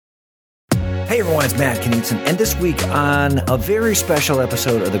Hey everyone, it's Matt Knutson, and this week on a very special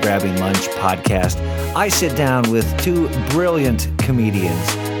episode of the Grabbing Lunch podcast, I sit down with two brilliant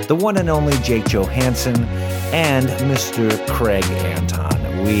comedians, the one and only Jake Johannsen and Mr. Craig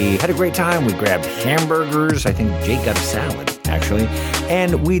Anton. We had a great time. We grabbed hamburgers. I think Jake got a salad, actually.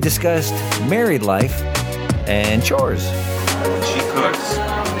 And we discussed married life and chores. When she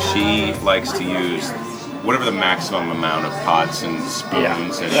cooks, she likes to use whatever the maximum amount of pots and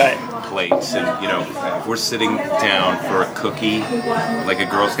spoons and plates. And, you know, if we're sitting down for a cookie, like a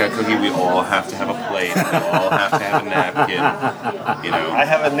Girl Scout cookie, we all have to have a plate. We all have to have a napkin, you know. I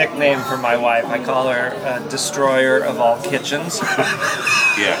have a nickname for my wife. I call her Destroyer of All Kitchens.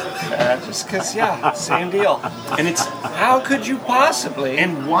 Yeah. Just because, same deal. And it's... How could you possibly?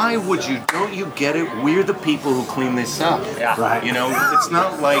 And why would you? Don't you get it? We're the people who clean this up. Yeah. Right. You know, it's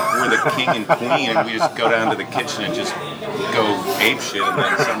not like we're the king and queen and we just go down to the kitchen and just go ape shit and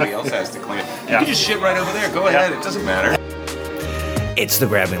then somebody else has to clean it. You can just shit right over there. Go ahead. It doesn't matter. It's the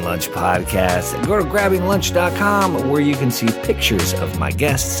Grabbing Lunch podcast. Go to grabbinglunch.com where you can see pictures of my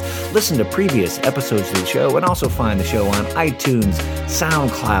guests, listen to previous episodes of the show, and also find the show on iTunes,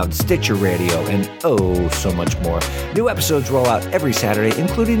 SoundCloud, Stitcher Radio, and so much more. New episodes roll out every Saturday,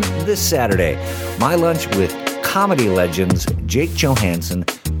 including this Saturday. My lunch with comedy legends Jake Johannsen,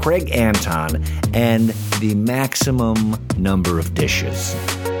 Craig Anton, and the maximum number of dishes.